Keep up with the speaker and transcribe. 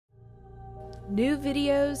New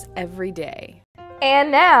videos every day. And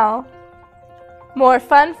now, more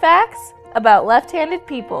fun facts about left-handed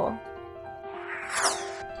people.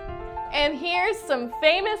 And here's some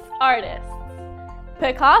famous artists: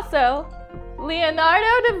 Picasso,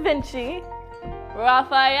 Leonardo da Vinci,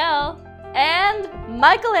 Raphael, and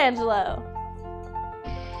Michelangelo.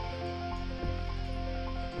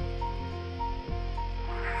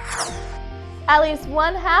 At least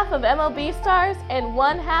 1/2 of MLB stars and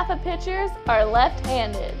 1/2 of pitchers are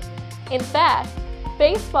left-handed. In fact,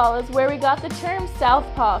 baseball is where we got the term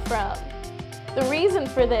southpaw from. The reason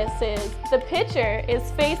for this is the pitcher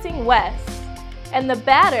is facing west and the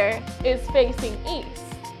batter is facing east.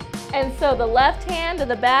 And so the left hand of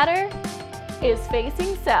the batter is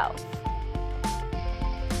facing south.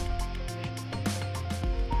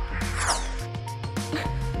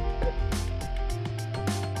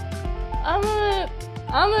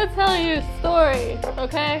 I'm gonna tell you a story,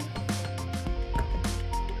 okay?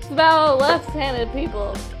 It's about left-handed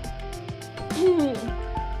people. And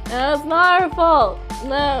it's not our fault.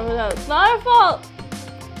 No, it's not our fault.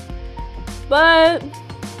 But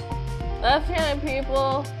left-handed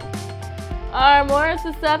people are more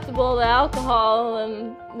susceptible to alcohol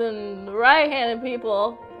than right-handed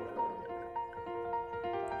people.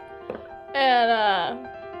 And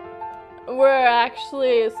we're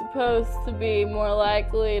actually supposed to be more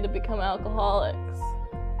likely to become alcoholics.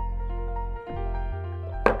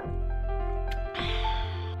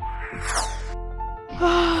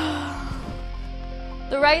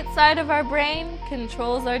 The right side of our brain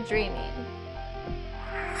controls our dreaming.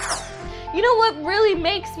 You know what really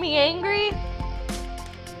makes me angry?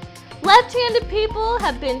 Left-handed people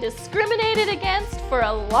have been discriminated against for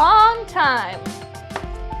a long time.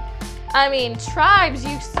 I mean, tribes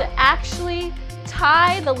used to actually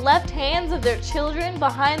tie the left hands of their children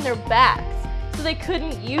behind their backs so they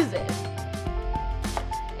couldn't use it.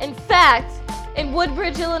 In fact, in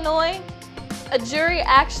Woodbridge, Illinois, a jury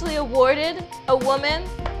actually awarded a woman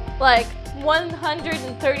like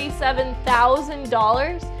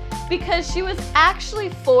 $137,000 because she was actually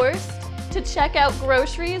forced to check out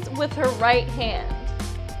groceries with her right hand.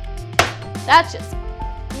 That just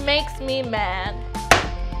makes me mad.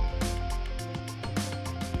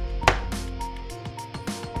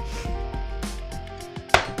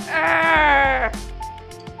 Arrgh.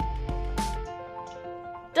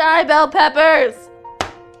 Die, bell peppers!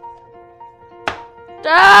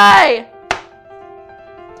 Die!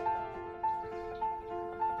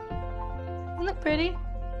 Isn't it pretty?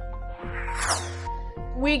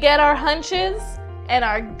 We get our hunches and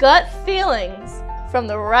our gut feelings from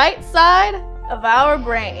the right side of our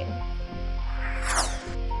brain.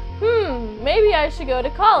 Maybe I should go to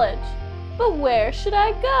college, but where should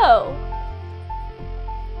I go?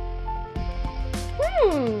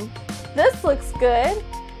 This looks good.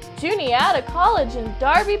 Juniata College in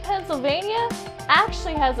Darby, Pennsylvania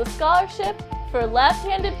actually has a scholarship for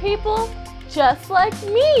left-handed people just like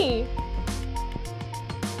me.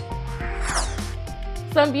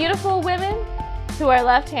 Some beautiful women who are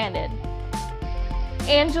left-handed: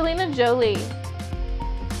 Angelina Jolie,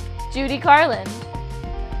 Judy Garland,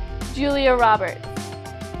 Julia Roberts,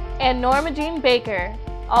 and Norma Jean Baker,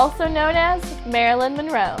 also known as Marilyn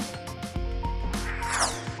Monroe.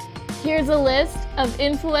 Here's a list of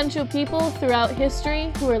influential people throughout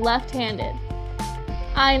history who are left-handed: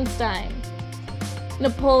 Einstein,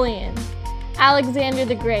 Napoleon, Alexander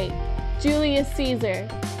the Great, Julius Caesar,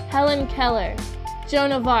 Helen Keller,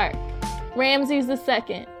 Joan of Arc, Ramses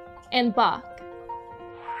II, and Bach.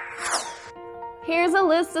 Here's a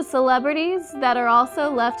list of celebrities that are also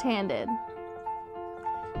left-handed: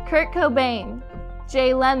 Kurt Cobain,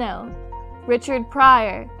 Jay Leno, Richard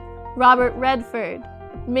Pryor, Robert Redford,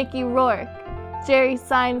 Mickey Rourke, Jerry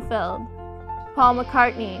Seinfeld, Paul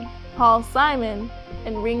McCartney, Paul Simon,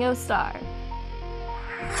 and Ringo Starr.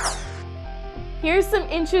 Here's some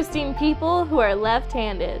interesting people who are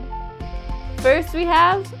left-handed. First we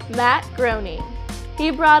have Matt Groening.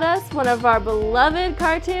 He brought us one of our beloved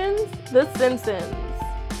cartoons, The Simpsons.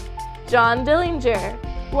 John Dillinger,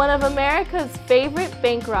 one of America's favorite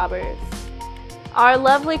bank robbers. Our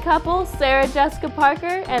lovely couple, Sarah Jessica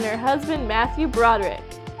Parker and her husband Matthew Broderick,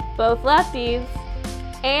 both lefties.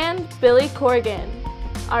 And Billy Corgan,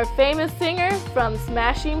 our famous singer from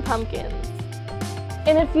Smashing Pumpkins.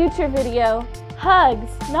 In a future video,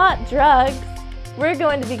 Hugs, Not Drugs, we're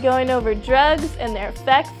going to be going over drugs and their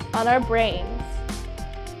effects on our brains.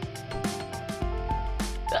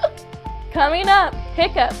 Coming up,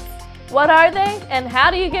 hiccups. What are they and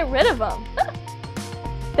how do you get rid of them?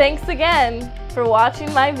 Thanks again for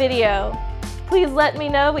watching my video. Please let me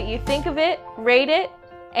know what you think of it, rate it,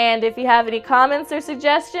 And if you have any comments or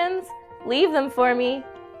suggestions, leave them for me.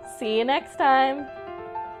 See you next time.